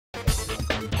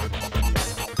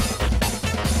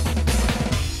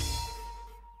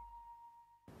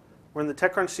We're in the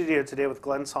TechCrunch studio today with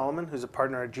Glenn Solomon, who's a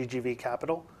partner at GGV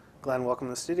Capital. Glenn, welcome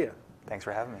to the studio. Thanks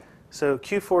for having me. So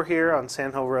Q4 here on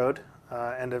Sand Hill Road,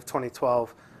 end of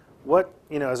 2012. What,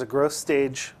 as a growth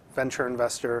stage venture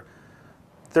investor,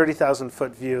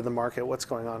 30,000-foot view of the market, what's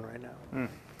going on right now?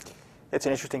 It's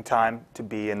an interesting time to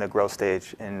be in the growth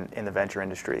stage in the venture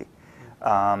industry.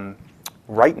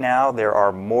 Right now, there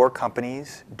are more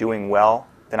companies doing well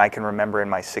than I can remember in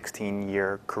my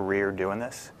 16-year career doing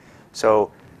this.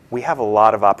 So we have a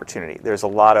lot of opportunity. There's a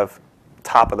lot of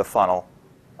top of the funnel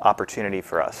opportunity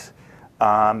for us.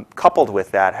 Coupled with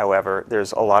that, however,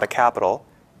 there's a lot of capital,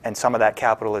 and some of that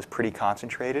capital is pretty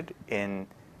concentrated in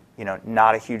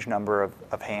not a huge number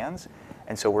of hands.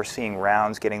 And so we're seeing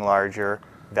rounds getting larger,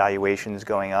 valuations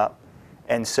going up.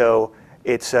 And so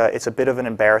it's a bit of an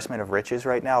embarrassment of riches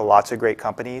right now. Lots of great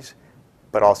companies,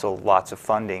 but also lots of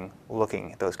funding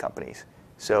looking at those companies.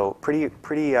 So pretty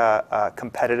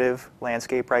competitive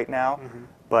landscape right now,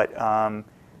 but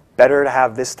better to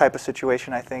have this type of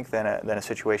situation, I think, than a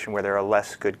situation where there are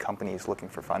less good companies looking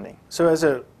for funding. So as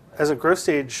a growth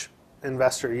stage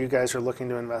investor, you guys are looking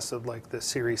to invest at like the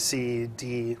Series C,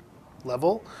 D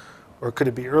level, or could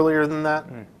it be earlier than that?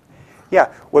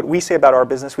 Yeah, what we say about our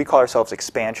business, we call ourselves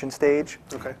expansion stage.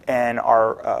 Okay. And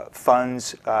our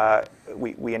funds,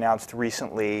 we announced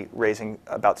recently raising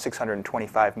about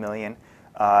 $625 million,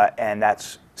 and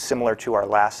that's similar to our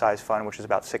last size fund, which is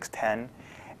about $610.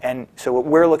 And so what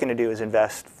we're looking to do is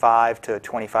invest $5 to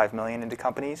 $25 million into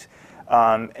companies.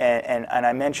 And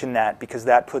I mention that because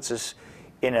that puts us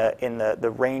in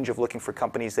the range of looking for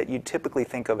companies that you typically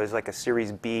think of as like a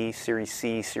Series B, Series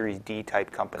C, Series D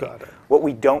type company. Got it. What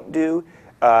we don't do,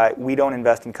 we don't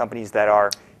invest in companies that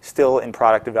are still in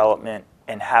product development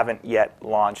and haven't yet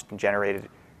launched and generated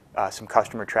some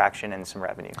customer traction and some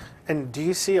revenue. And do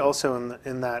you see also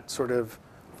in that sort of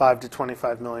 $5 to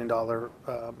 $25 million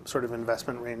sort of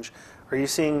investment range, are you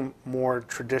seeing more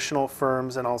traditional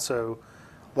firms and also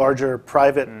larger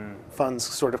private funds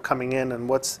sort of coming in? And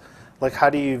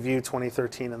how do you view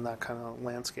 2013 in that kind of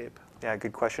landscape? Yeah,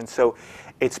 good question. So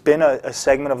it's been a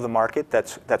segment of the market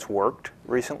that's worked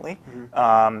recently.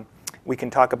 We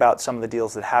can talk about some of the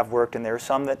deals that have worked, and there are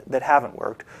some that haven't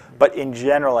worked. But in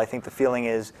general, I think the feeling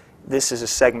is this is a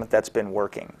segment that's been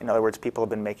working. In other words, people have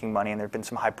been making money, and there have been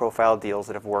some high-profile deals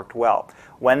that have worked well.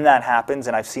 When that happens,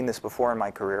 and I've seen this before in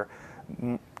my career,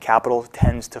 capital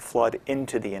tends to flood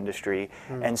into the industry.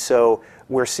 And so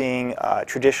we're seeing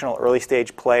traditional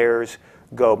early-stage players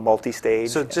go multi-stage.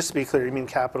 So just to be clear, you mean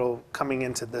capital coming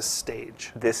into this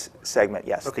stage? This segment,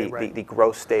 yes. Okay, right. The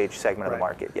growth stage segment of the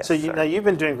market, yes. So now you've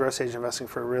been doing growth stage investing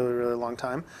for a really, really long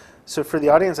time. So for the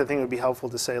audience, I think it would be helpful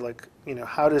to say,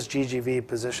 how does GGV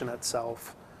position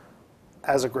itself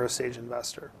as a growth stage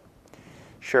investor?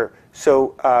 Sure.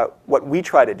 So what we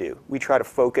try to do, we try to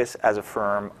focus as a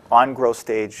firm on growth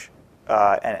stage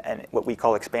and what we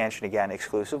call expansion, again,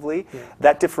 exclusively. Yeah.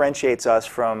 That differentiates us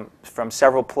from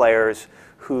several players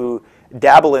who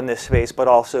dabble in this space but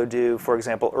also do, for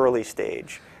example, early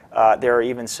stage. There are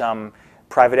even some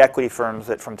private equity firms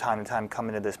that from time to time come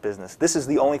into this business. This is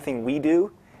the only thing we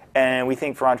do, and we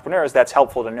think for entrepreneurs that's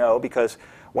helpful to know because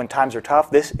when times are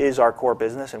tough, this is our core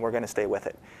business and we're going to stay with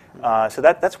it. So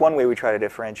that's one way we try to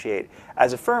differentiate.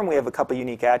 As a firm, we have a couple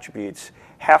unique attributes.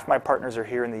 Half my partners are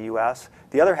here in the US,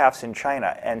 the other half's in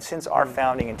China. And since our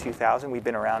founding in 2000, we've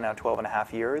been around now 12 and a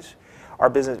half years. Our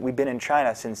business, we've been in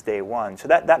China since day one. So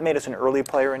that made us an early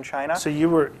player in China. So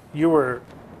you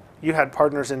had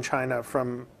partners in China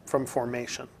from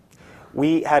formation?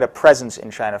 We had a presence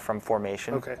in China from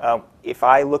formation. Okay. If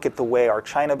I look at the way our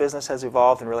China business has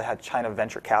evolved and really how China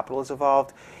venture capital has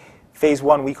evolved, phase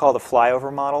one we call the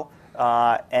flyover model,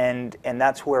 and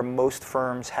that's where most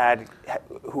firms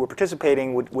who were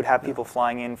participating would have people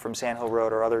flying in from Sand Hill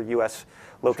Road or other U.S.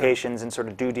 locations and sort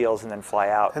of do deals and then fly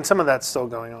out. And some of that's still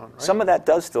going on, right? Some of that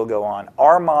does still go on.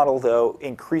 Our model, though,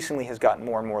 increasingly has gotten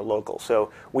more and more local.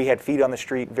 So we had feet on the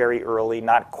street very early,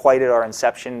 not quite at our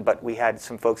inception, but we had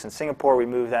some folks in Singapore. We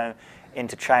moved them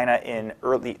into China in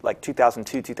early, like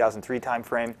 2002, 2003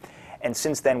 timeframe. And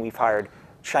since then, we've hired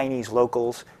Chinese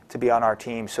locals to be on our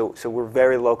team. So we're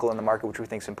very local in the market, which we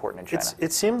think is important in China.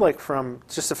 It seemed like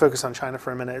just to focus on China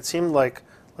for a minute, it seemed like,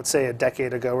 let's say a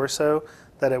decade ago or so,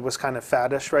 that it was kind of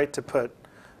faddish, right, to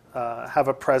have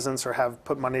a presence or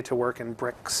put money to work in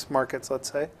BRICS markets,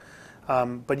 let's say.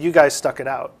 But you guys stuck it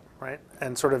out, right?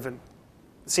 And sort of, it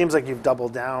seems like you've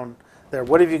doubled down there.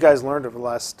 What have you guys learned over the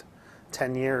last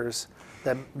 10 years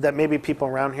that maybe people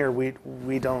around here we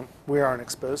aren't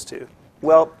exposed to?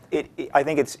 Well, I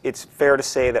think it's fair to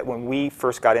say that when we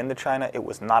first got into China, it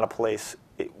was not a place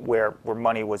where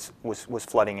money was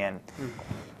flooding in.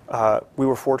 We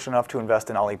were fortunate enough to invest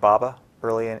in Alibaba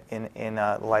early in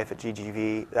life at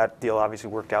GGV. That deal obviously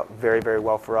worked out very, very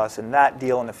well for us. And that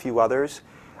deal and a few others,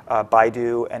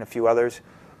 Baidu and a few others,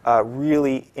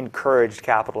 really encouraged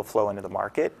capital flow into the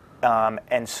market.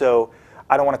 And so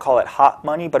I don't want to call it hot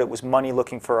money, but it was money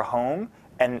looking for a home.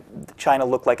 And China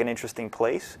looked like an interesting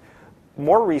place.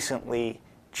 More recently,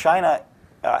 China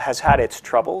has had its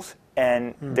troubles.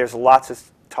 And there's lots of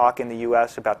talk in the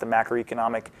U.S. about the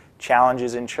macroeconomic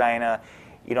challenges in China.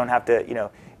 You don't have to,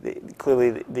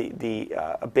 clearly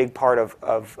a big part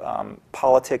of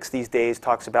politics these days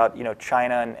talks about,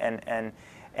 China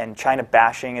and China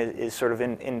bashing is sort of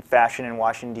in fashion in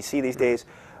Washington, D.C. these days.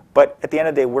 But at the end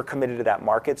of the day, we're committed to that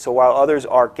market. So while others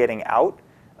are getting out,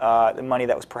 the money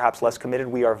that was perhaps less committed,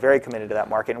 we are very committed to that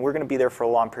market, and we're going to be there for a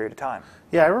long period of time.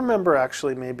 Yeah, I remember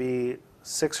actually maybe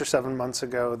 6 or 7 months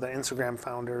ago, the Instagram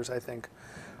founders, I think,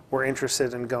 were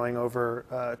interested in going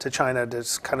over to China to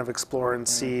just kind of explore and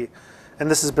see, and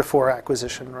this is before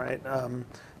acquisition, right?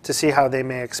 To see how they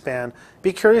may expand.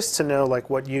 Be curious to know like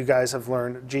what you guys have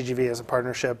learned, GGV as a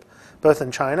partnership, both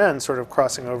in China and sort of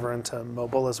crossing over into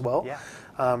mobile as well. Yeah.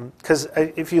 Because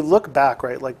if you look back,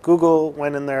 right, like Google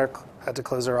went in there, had to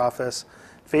close their office.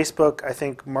 Facebook, I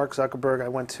think Mark Zuckerberg, I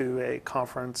went to a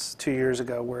conference 2 years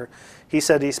ago where he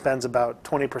said he spends about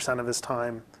 20% of his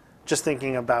time just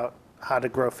thinking about how to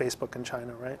grow Facebook in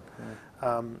China, right?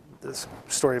 This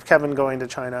story of Kevin going to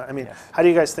China. I mean, Yes. How do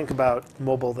you guys think about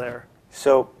mobile there?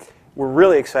 So we're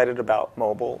really excited about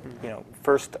mobile.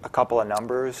 First, a couple of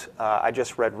numbers. I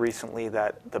just read recently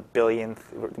that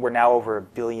we're now over 1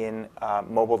 billion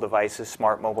mobile devices,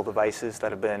 smart mobile devices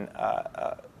that have been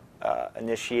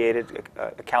initiated,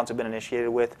 accounts have been initiated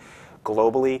with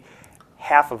globally.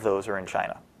 Half of those are in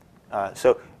China.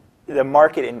 So the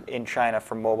market in China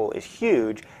for mobile is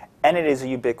huge, and it is a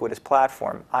ubiquitous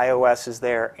platform. iOS is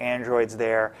there, Android's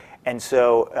there, and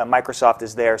so Microsoft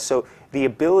is there. So the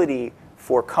ability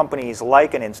for companies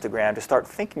like an Instagram to start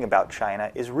thinking about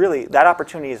China is really, that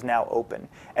opportunity is now open.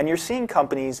 And you're seeing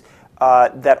companies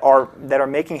that are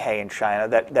making hay in China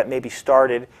that maybe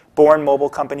started, born mobile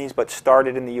companies, but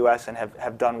started in the US and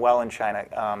have done well in China.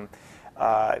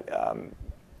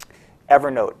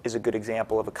 Evernote is a good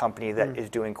example of a company that is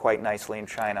doing quite nicely in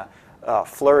China.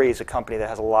 Flurry is a company that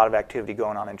has a lot of activity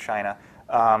going on in China.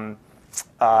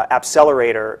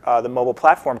 Appcelerator, the mobile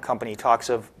platform company, talks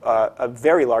of a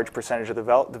very large percentage of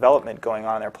the development going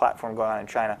on in their platform going on in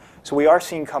China. So we are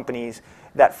seeing companies,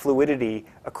 that fluidity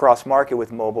across market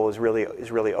with mobile is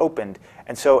really opened.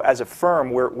 And so as a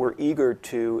firm, we're eager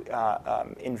to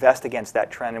invest against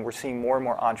that trend, and we're seeing more and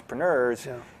more entrepreneurs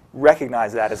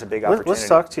recognize that as a big opportunity. Let's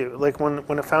talk to you. Like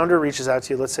when a founder reaches out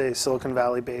to you, let's say Silicon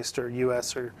Valley-based or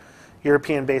US or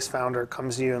European-based founder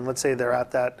comes to you, and let's say they're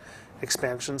at that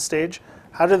expansion stage,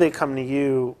 how do they come to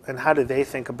you, and how do they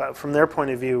think about, from their point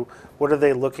of view, what are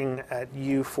they looking at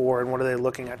you for, and what are they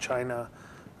looking at China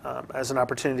as an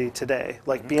opportunity today,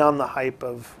 like beyond the hype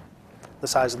of the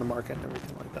size of the market and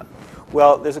everything like that?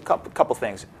 Well, there's a couple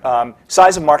things.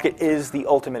 Size of market is the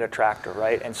ultimate attractor,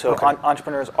 right? And so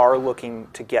entrepreneurs are looking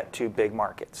to get to big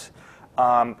markets.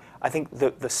 I think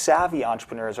the savvy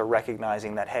entrepreneurs are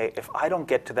recognizing that, hey, if I don't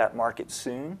get to that market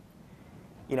soon,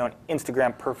 an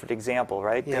Instagram perfect example,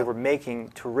 right? Yeah. They were making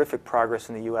terrific progress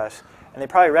in the US, and they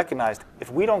probably recognized if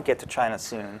we don't get to China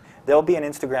soon, there'll be an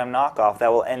Instagram knockoff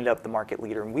that will end up the market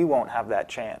leader, and we won't have that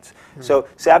chance. So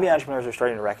savvy entrepreneurs are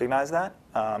starting to recognize that.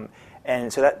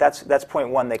 And so that's point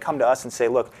one. They come to us and say,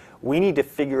 look, we need to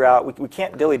figure out, we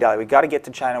can't dilly-dally. We've got to get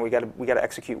to China. We got to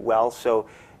execute well. So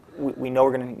we know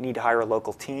we're going to need to hire a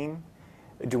local team.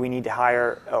 Do we need to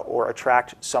hire or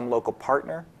attract some local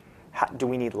partner? Do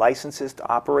we need licenses to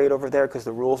operate over there because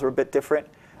the rules are a bit different?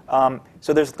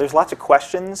 So there's lots of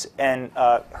questions and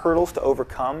hurdles to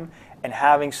overcome, and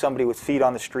having somebody with feet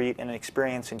on the street and an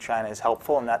experience in China is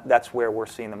helpful, and that's where we're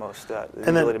seeing the most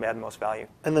ability to add the most value.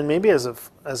 And then maybe as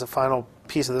a final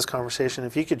piece of this conversation,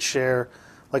 if you could share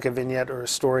like a vignette or a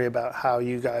story about how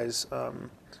you guys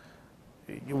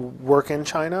you work in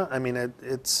China. I mean,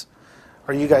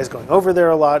 are you guys going over there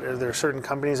a lot? Are there certain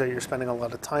companies that you're spending a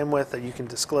lot of time with that you can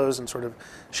disclose and sort of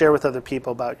share with other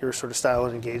people about your sort of style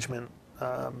and engagement,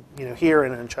 here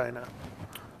and in China?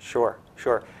 Sure.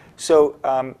 So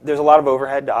there's a lot of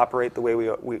overhead to operate the way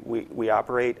we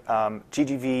operate.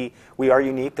 GGV, we are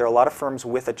unique. There are a lot of firms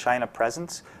with a China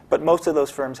presence, but most of those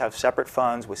firms have separate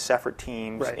funds with separate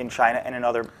teams in China and in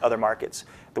other markets.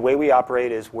 The way we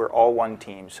operate is we're all one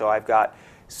team. So I've got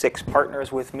 6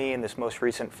 partners with me in this most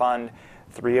recent fund.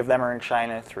 3 of them are in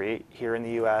China, 3 here in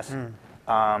the US.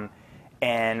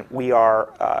 And we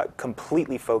are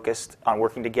completely focused on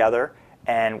working together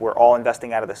and we're all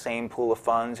investing out of the same pool of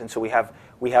funds, and so we have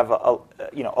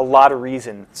a lot of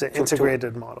reason. It's an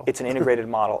integrated model. It's an integrated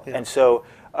model, Yeah. and so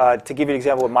to give you an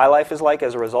example of what my life is like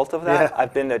as a result of that, Yeah.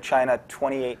 I've been to China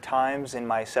 28 times in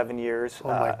my 7 years. Oh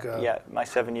my God. Yeah, my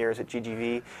 7 years at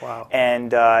GGV. Wow.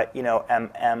 And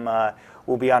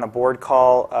we'll be on a board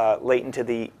call late into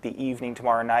the evening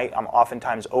tomorrow night. I'm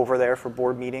oftentimes over there for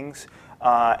board meetings,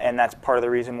 and that's part of the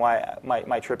reason why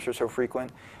my trips are so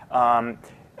frequent.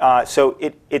 So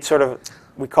it's sort of,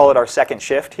 we call it our second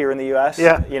shift here in the U.S.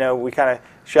 Yeah. We kind of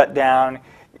shut down,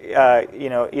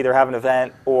 either have an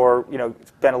event or,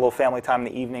 spend a little family time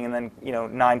in the evening, and then,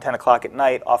 9, 10 o'clock at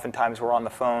night, oftentimes we're on the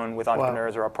phone with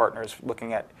entrepreneurs or our partners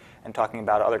looking at and talking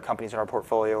about other companies in our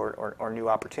portfolio or new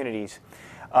opportunities.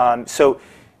 So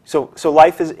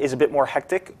life is a bit more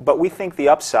hectic, but we think the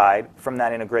upside from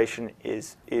that integration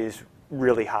is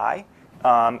really high.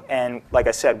 And like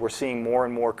I said, we're seeing more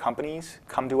and more companies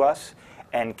come to us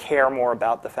and care more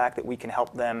about the fact that we can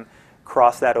help them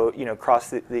cross that,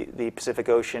 cross the Pacific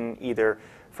Ocean, either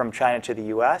from China to the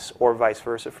U.S. or vice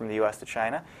versa from the U.S. to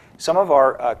China. Some of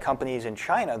our companies in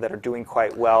China that are doing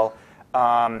quite well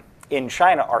in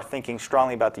China are thinking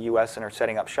strongly about the U.S. and are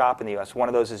setting up shop in the U.S. One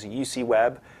of those is UC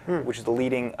Web, which is the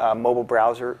leading mobile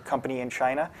browser company in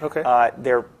China. Okay.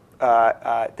 They're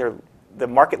the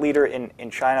market leader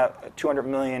in China, 200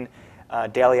 million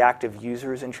daily active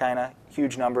users in China,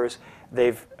 huge numbers.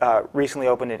 They've recently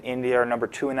opened in India, are number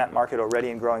 2 in that market already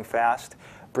and growing fast.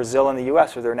 Brazil and the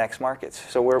U.S. are their next markets.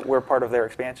 So we're part of their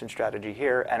expansion strategy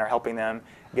here and are helping them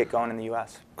get going in the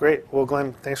U.S. Great. Well,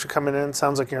 Glenn, thanks for coming in.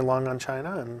 Sounds like you're long on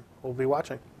China, and we'll be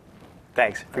watching.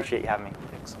 Thanks. Appreciate you having me.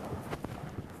 Thanks.